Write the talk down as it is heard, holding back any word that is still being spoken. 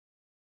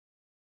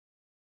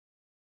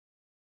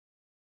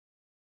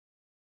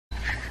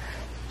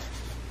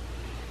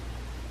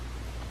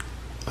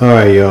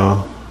Alright,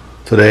 y'all.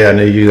 Today I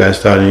know you guys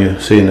starting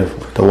seeing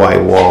the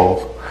white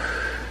walls.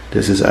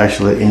 This is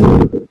actually in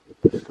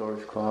the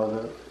storage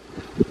closet.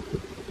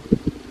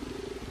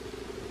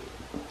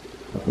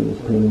 I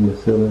finished painting the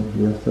ceiling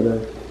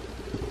yesterday.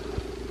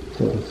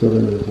 So the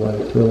ceiling is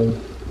white ceiling.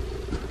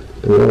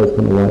 The wall is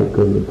kind of white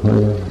because of the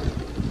plan.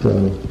 So,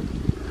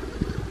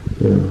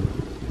 yeah.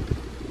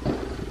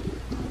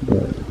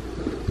 But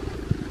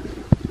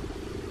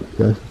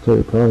that's the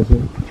storage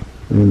closet.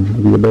 And to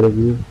be a better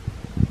view.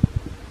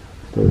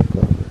 Storage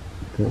closet.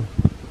 Okay.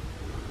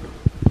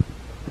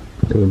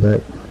 Taking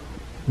back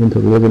into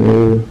the living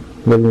area,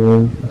 living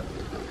room.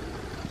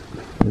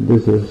 And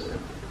this is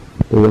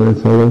the wine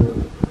cellar,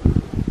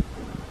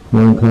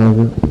 wine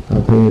closet. I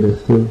painted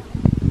this too.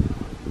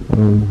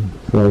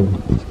 So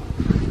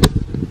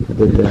I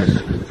did that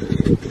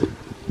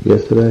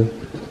yesterday.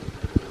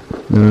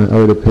 I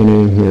already painted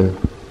in here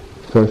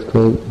first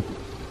coat,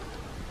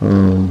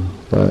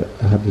 but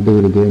I have to do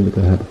it again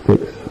because I have to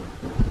fix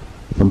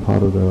some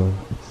part of the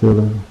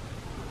ceiling.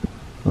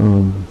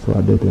 So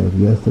I did that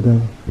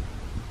yesterday.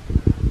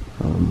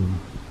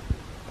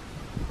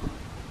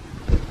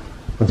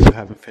 I still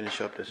haven't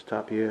finished up this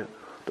top yet.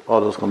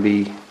 All those gonna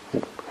be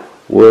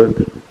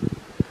wood.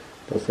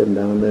 That's sitting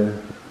down there.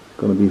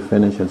 Gonna be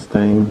finished and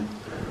stained.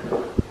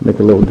 Make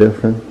it a little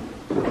different.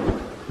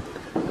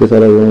 This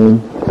other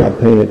room I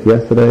painted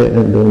yesterday,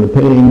 and during the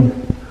painting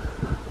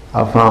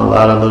I found a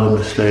lot of little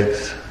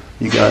mistakes.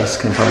 You guys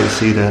can probably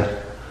see that.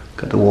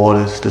 Got the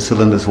waters, the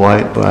cylinder's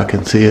white, but I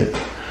can see it.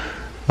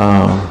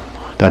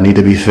 That need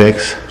to be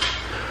fixed.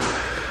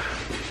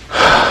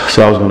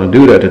 So I was gonna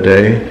do that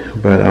today,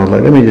 but I was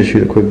like, let me just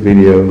shoot a quick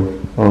video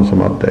on some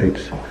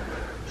updates.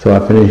 So I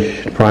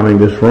finished priming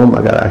this room.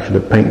 I gotta actually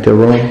paint the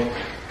room,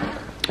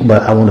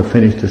 but I want to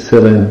finish the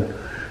ceiling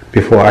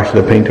before I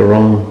actually paint the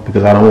room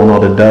because I don't want all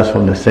the dust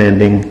from the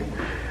sanding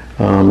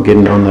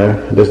getting on there.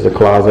 This is the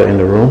closet in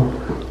the room.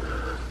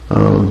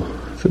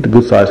 It's a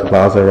good sized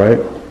closet, right?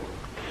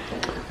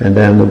 And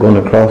then we're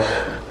going across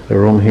the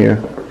room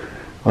here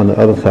on the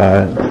other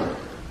side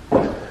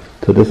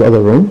to this other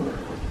room.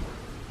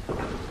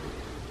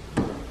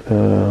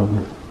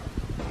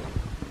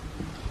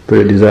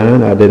 Pretty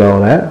design. I did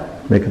all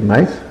that, make it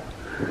nice,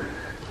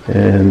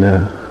 and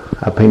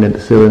I painted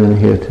the ceiling in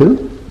here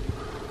too.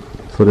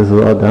 So this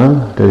is all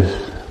done.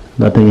 There's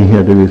nothing in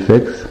here to be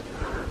fixed.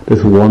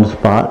 This one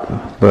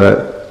spot,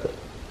 but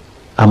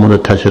I'm gonna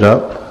touch it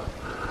up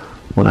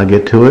when I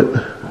get to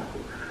it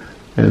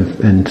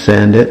and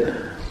sand it.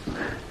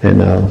 And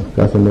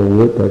got some more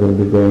wood that's gonna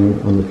be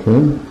going on the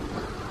trim.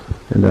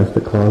 And that's the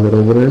closet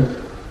over there.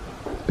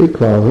 Big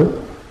closet.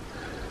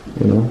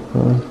 You know,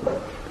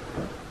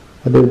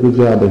 I did a good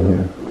job in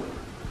here.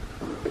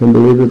 Can't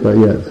believe it, but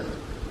yes,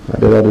 I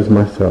did all this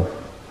myself.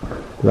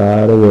 A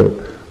lot of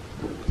work.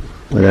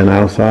 And then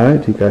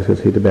outside, you guys can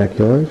see the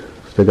backyard.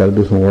 Still got to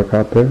do some work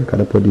out there. Got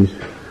to put these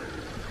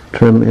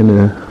trim in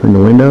the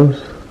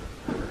windows.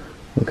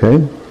 Okay.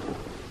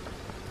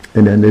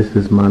 And then this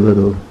is my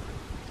little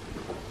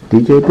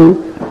DJ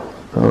booth.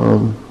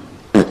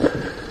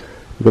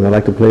 Because I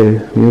like to play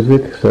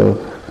music, so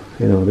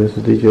you know this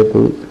is DJ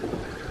booth.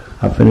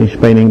 I finished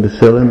painting the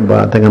ceiling,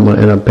 but I think I'm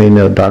gonna end up painting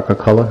a darker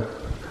color.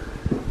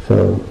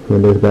 So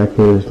when this back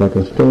here is like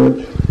a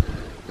storage,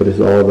 but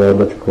it's all the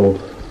electrical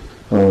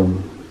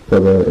for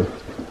the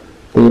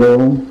theater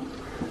room,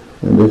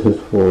 and this is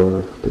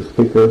for the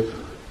speakers.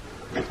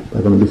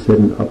 They're gonna be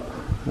sitting up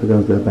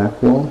against the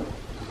back wall,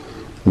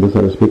 and this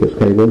other speakers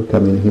cable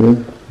coming in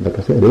here. Like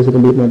I said, this is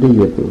gonna be my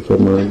DJ booth, so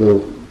my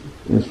little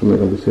instrument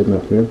gonna be sitting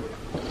up here,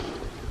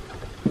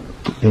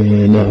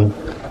 and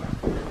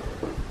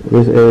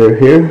this area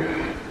here.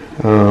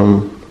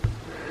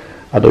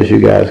 I don't know if you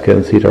guys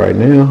can see it right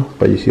now,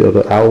 but you see all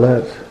the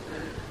outlets.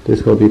 This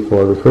is going to be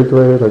for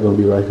refrigerators. They're going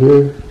to be right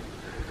here.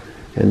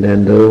 And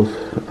then those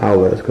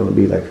outlets going to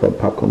be like for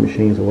popcorn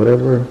machines or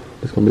whatever.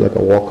 It's going to be like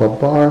a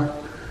walk-up bar.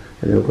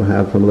 And then we're going to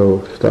have some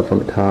little stuff on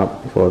the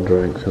top for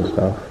drinks and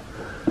stuff.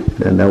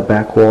 And that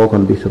back wall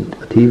going to be some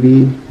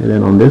TV. And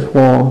then on this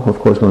wall, of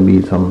course, going to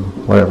be some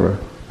whatever.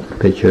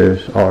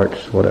 Pictures,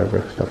 arts,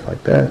 whatever, stuff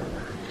like that.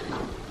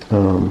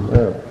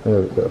 There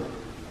we go.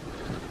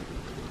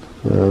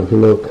 If you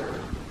look,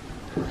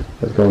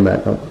 that's going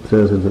back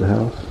upstairs into the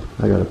house.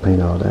 I gotta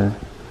paint all that.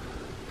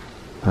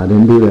 I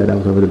didn't do that, that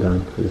was already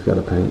done. I just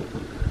gotta paint.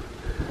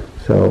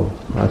 So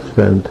I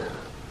spent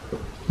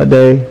a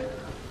day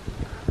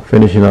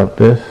finishing up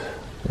this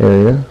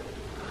area.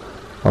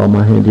 All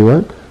my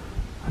handiwork.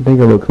 I think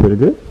it looks pretty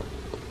good.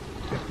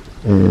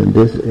 And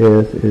this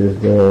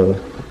is the,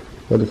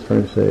 what does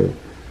French say?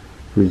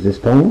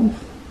 Resistance?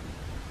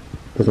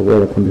 There's a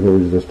word that comes before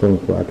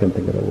resistance, but I can't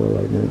think of that word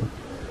right now.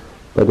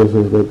 But this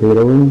is the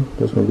theater room.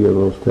 There's going to be a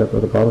little step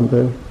at the bottom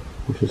there,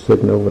 which is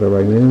sitting over there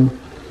right now.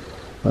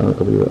 Going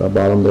to be a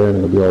bottom there, and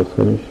it'll be all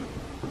finished.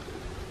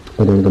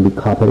 And then it's going to be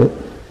carpeted.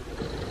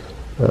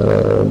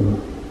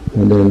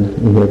 And then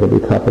in here, going to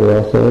be carpeted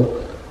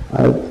also.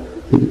 I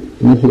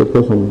initially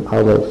put some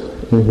outlets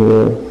in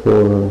here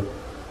for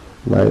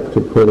like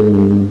to put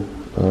in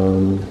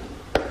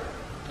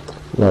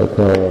like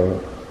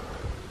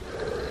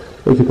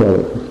what you call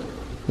it,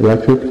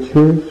 electric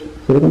chairs.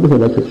 So they're gonna be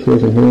some electric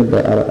chairs in here,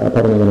 but I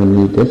probably not gonna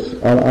need this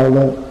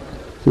outlet.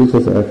 So it's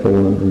just an extra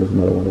one, and there's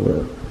another one over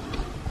there.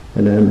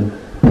 And then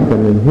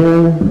come in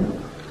here.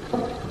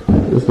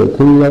 This is the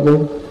 2 level,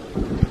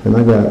 and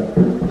I got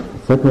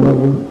second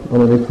level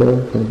underneath there.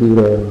 Gonna be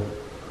the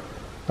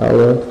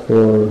outlet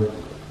for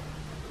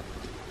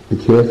the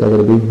chairs that are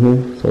gonna be here.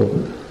 So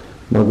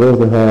my goal is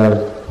to have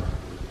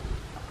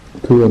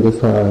 2 on this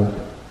side,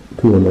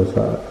 2 on this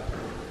side.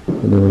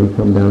 And then when you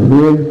come down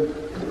here,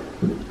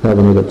 have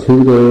another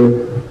 2 there,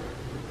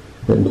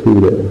 and 2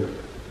 there.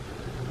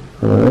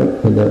 Alright,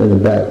 and then in the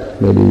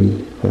back,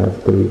 maybe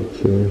have 3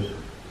 chairs.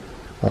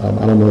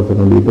 I don't know if it's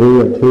going to be 3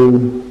 or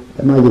 2.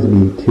 It might just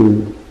be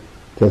 2,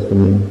 just for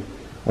me,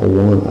 or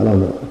 1, I don't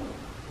know.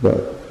 But,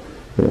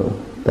 you know,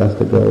 that's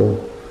the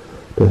goal,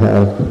 to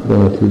have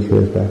 1 or 2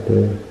 chairs back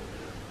there.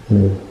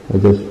 And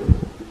just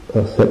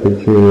a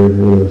separate chair,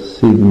 with a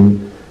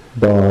seating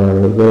bar,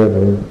 or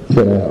whatever,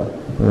 chill out.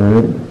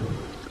 Alright?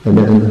 And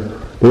then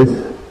this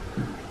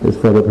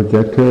for the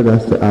projector,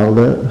 that's the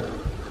outlet.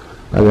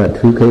 I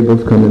got 2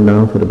 cables coming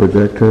down for the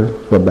projector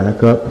for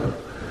backup.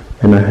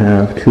 And I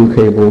have 2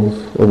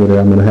 cables over there.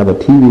 I'm going to have a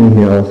TV in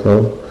here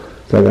also.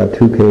 So I got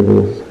 2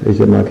 cables.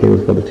 These are my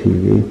cables for the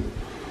TV.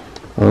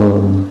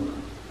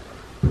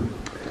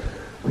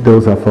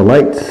 Those are for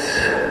lights.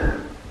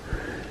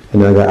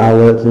 And I got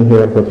outlets in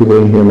here for people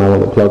in here might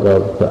want to plug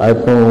up the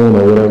iPhone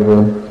or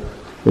whatever,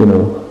 you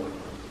know.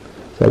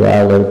 So I got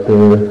outlet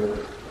there.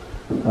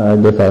 I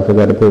guess I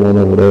forgot to put one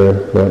over there,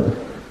 but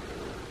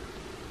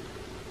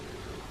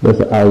there's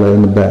an outlet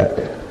in the back.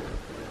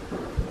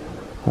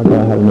 I thought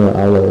I had another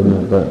outlet in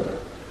there, but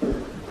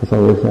for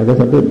some reason, I guess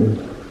I didn't.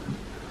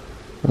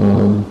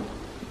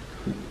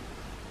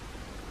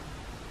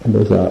 And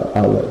those are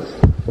outlets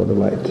for the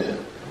lights.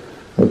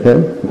 Okay?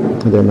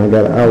 And then I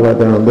got an outlet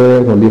down there,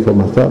 it's going to be for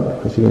my sub,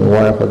 because you're going to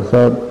wire for the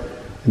sub.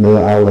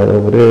 Another outlet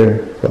over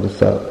there for the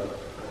sub.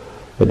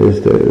 But there's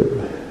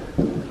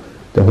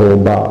the whole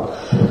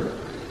box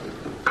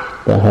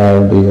that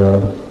has the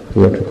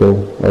electrical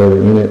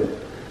already in it.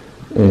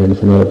 And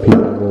there's another piece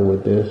that go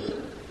with this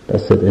that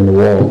sits in the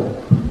wall.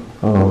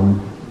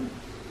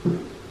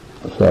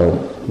 So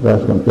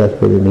that's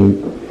pretty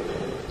neat.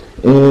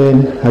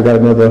 And I got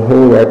another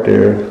hole right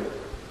there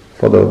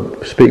for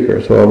the speaker.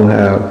 So I'm gonna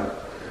have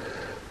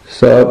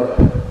sub,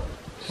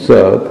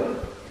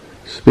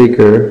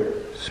 speaker,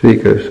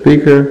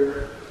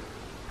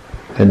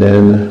 and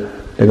then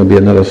there's gonna be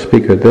another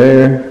speaker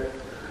there,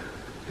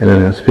 and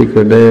then a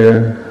speaker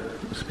there,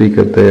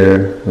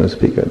 and a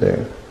speaker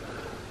there.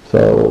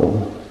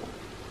 So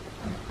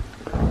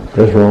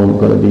this room is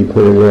going to be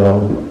pretty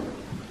well.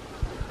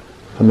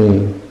 I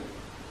mean,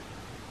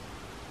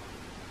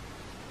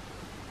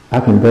 I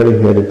can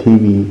barely hear the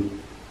TV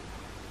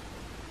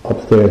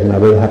upstairs, and I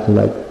really have to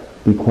like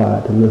be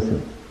quiet to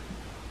listen.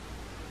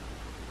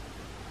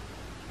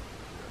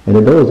 And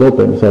the door is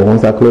open, so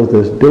once I close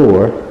this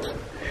door,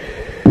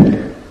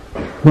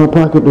 my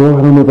pocket door,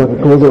 I don't know if I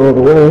can close it all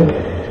the way.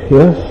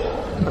 Yes,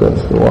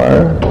 that's the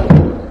wire.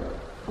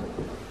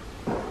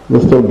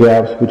 There's still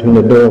gaps between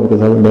the door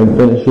because I haven't been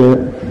finished yet.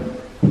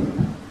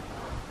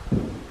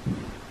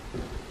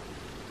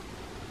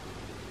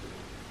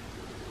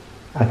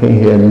 I can't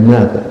hear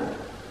nothing.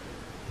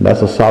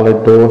 That's a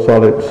solid door,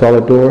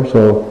 solid door,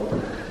 so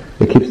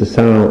it keeps the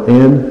sound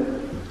in.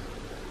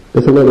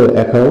 There's a little bit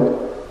of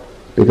echo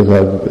because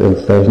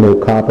there's no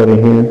carpet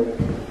in here.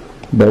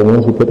 But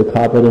once we put the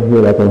carpet in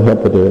here, that's going to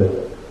help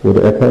with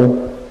the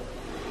echo.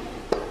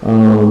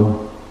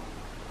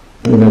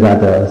 And I got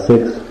the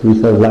 6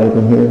 recessed lights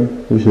in here,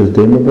 which is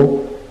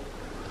dimmable,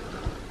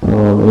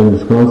 and the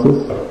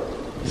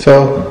sconces.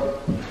 So,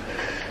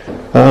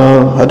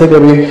 I think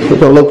it's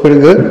gonna look pretty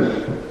good.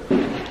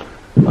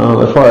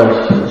 As far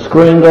as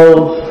screen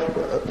goes,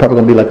 probably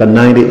gonna be like a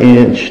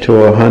 90-inch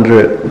to a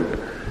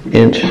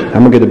 100-inch. I'm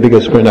gonna get the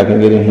biggest screen I can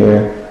get in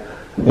here,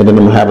 and then I'm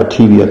gonna have a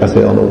TV, like I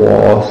said, on the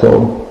wall.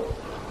 So,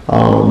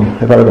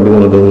 it's probably gonna be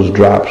one of those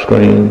drop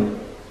screen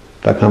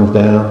that comes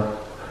down.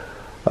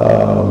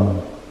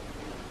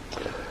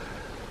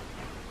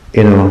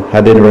 You know,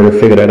 I didn't really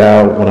figure that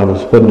out when I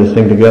was putting this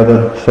thing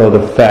together. So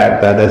the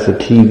fact that there's a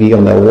TV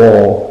on that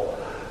wall,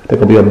 there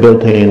could be a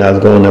built-in that's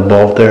going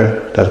above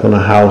there, that's going to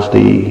house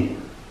the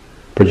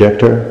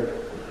projector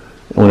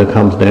when it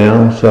comes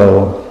down.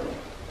 So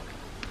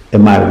it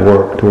might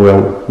work to where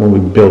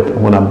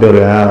when I built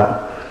it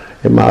out,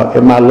 it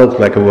might look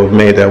like it was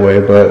made that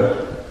way,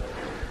 but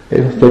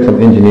it took some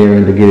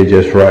engineering to get it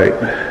just right.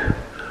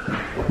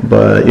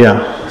 But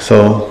yeah,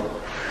 so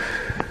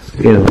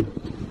you know.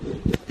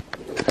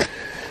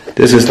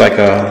 This is like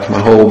my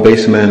whole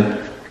basement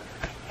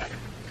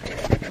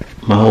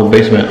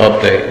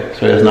update.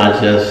 So it's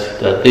not just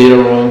the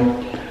theater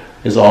room,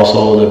 it's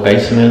also the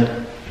basement.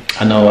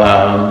 I know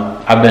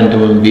I've been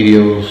doing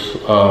videos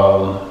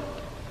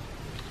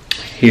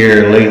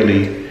here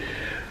lately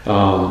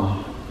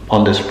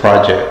on this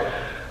project.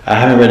 I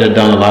haven't really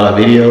done a lot of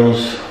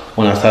videos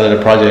when I started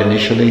the project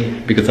initially,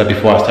 because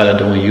before I started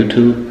doing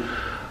YouTube.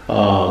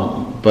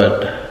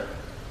 But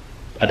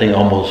I think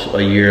almost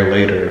a year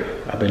later,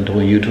 I've been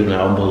doing YouTube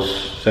now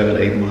almost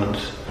 7-8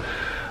 months.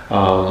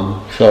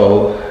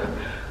 So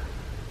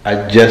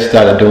I just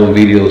started doing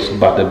videos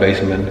about the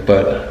basement,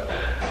 but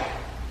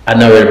I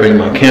never bring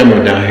my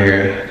camera down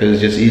here because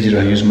it's just easy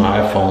to use my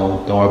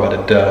iPhone. Don't worry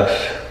about the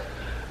dust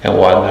and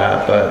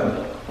whatnot.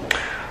 But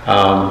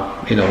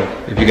you know,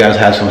 if you guys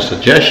have some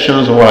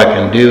suggestions on what I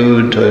can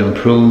do to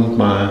improve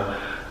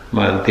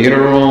my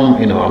theater room,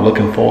 you know, I'm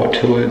looking forward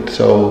to it.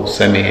 So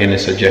send me any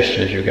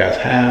suggestions you guys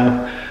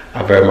have.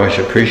 I very much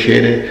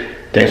appreciate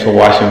it. Thanks for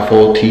watching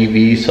Full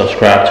TV.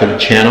 Subscribe to the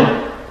channel.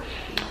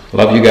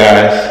 Love you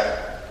guys.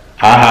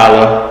 I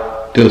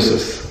holla.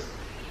 Deuces.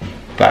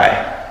 Bye.